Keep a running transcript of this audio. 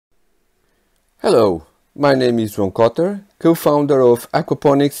Hello, my name is Ron Cotter, co-founder of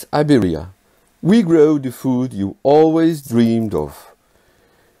Aquaponics Iberia. We grow the food you always dreamed of.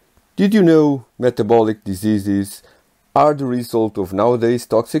 Did you know metabolic diseases are the result of nowadays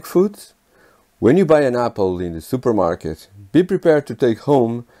toxic foods? When you buy an apple in the supermarket, be prepared to take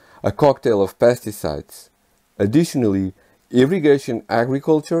home a cocktail of pesticides. Additionally, irrigation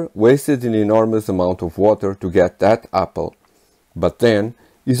agriculture wasted an enormous amount of water to get that apple. But then,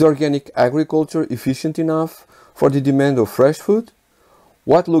 is organic agriculture efficient enough for the demand of fresh food?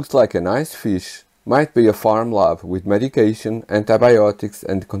 What looks like a nice fish might be a farm lab with medication, antibiotics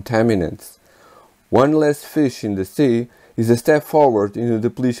and contaminants. One less fish in the sea is a step forward in the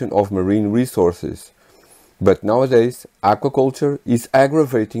depletion of marine resources. But nowadays, aquaculture is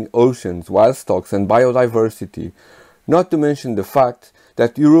aggravating oceans, wild stocks and biodiversity, not to mention the fact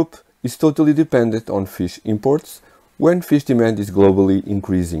that Europe is totally dependent on fish imports when fish demand is globally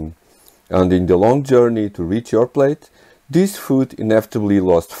increasing. And in the long journey to reach your plate, this food inevitably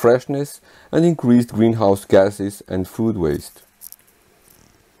lost freshness and increased greenhouse gases and food waste.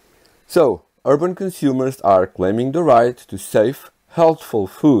 So, urban consumers are claiming the right to safe, healthful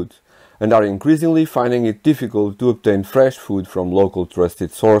food and are increasingly finding it difficult to obtain fresh food from local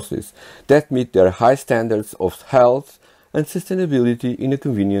trusted sources that meet their high standards of health and sustainability in a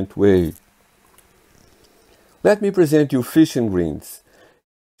convenient way. Let me present you Fish and Greens.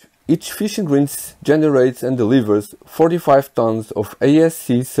 Each Fish and Greens generates and delivers 45 tons of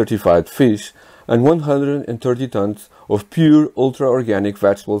ASC certified fish and 130 tons of pure ultra-organic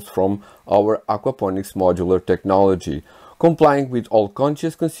vegetables from our aquaponics modular technology, complying with all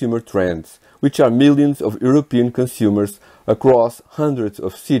conscious consumer trends, which are millions of European consumers across hundreds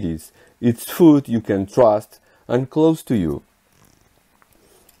of cities. It's food you can trust and close to you.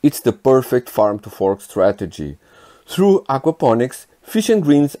 It's the perfect farm-to-fork strategy. Through aquaponics, Fish and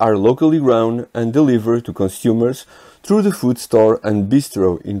Greens are locally grown and delivered to consumers through the food store and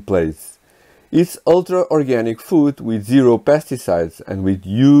bistro in place. It's ultra-organic food with zero pesticides and with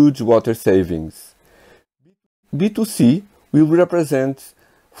huge water savings. B2C will represent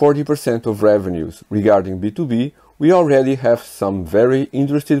 40% of revenues. Regarding B2B, we already have some very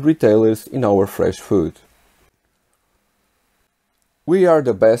interested retailers in our fresh food. We are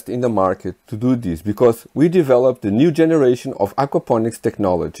the best in the market to do this because we developed the new generation of aquaponics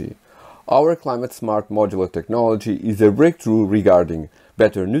technology. Our climate smart modular technology is a breakthrough regarding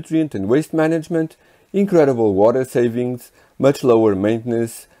better nutrient and waste management, incredible water savings, much lower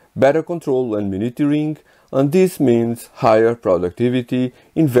maintenance, better control and monitoring, and this means higher productivity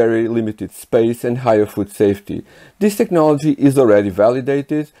in very limited space and higher food safety. This technology is already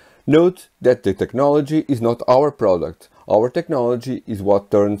validated. Note that the technology is not our product. Our technology is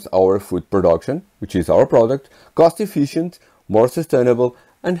what turns our food production, which is our product, cost efficient, more sustainable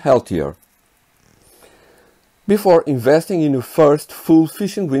and healthier. Before investing in the first full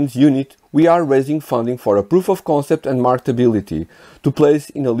Fish and Greens unit, we are raising funding for a proof of concept and marketability to place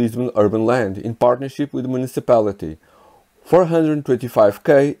in a Lisbon urban land in partnership with the municipality.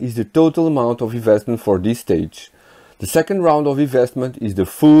 425k is the total amount of investment for this stage. The second round of investment is the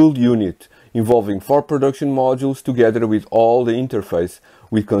full unit, involving 4 production modules together with all the interface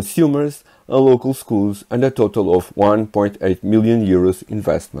with consumers and local schools and a total of 1.8 million euros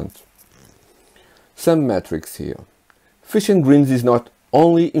investment. Some metrics here. Fish and Greens is not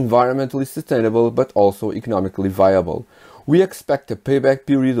only environmentally sustainable but also economically viable. We expect a payback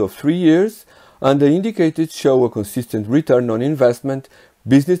period of 3 years and the indicators show a consistent return on investment,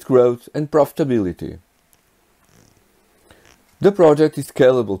 business growth and profitability. The project is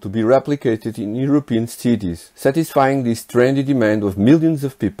scalable to be replicated in European cities, satisfying this trendy demand of millions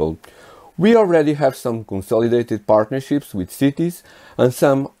of people. We already have some consolidated partnerships with cities and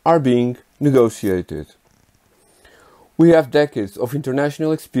some are being negotiated. We have decades of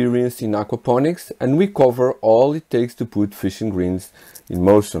international experience in aquaponics and we cover all it takes to put Fish and Greens in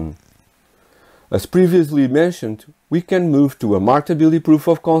motion. As previously mentioned, we can move to a marketability proof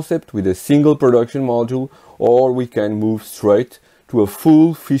of concept with a single production module, or we can move straight to a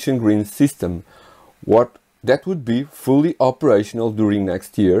full Fish and Greens system. That would be fully operational during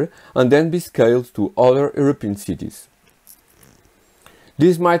next year and then be scaled to other European cities.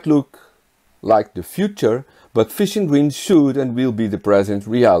 This might look like the future, but Fish and Greens should and will be the present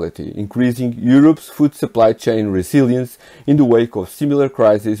reality, increasing Europe's food supply chain resilience in the wake of similar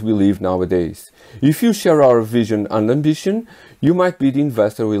crises we live nowadays. If you share our vision and ambition, you might be the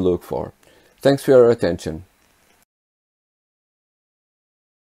investor we look for. Thanks for your attention.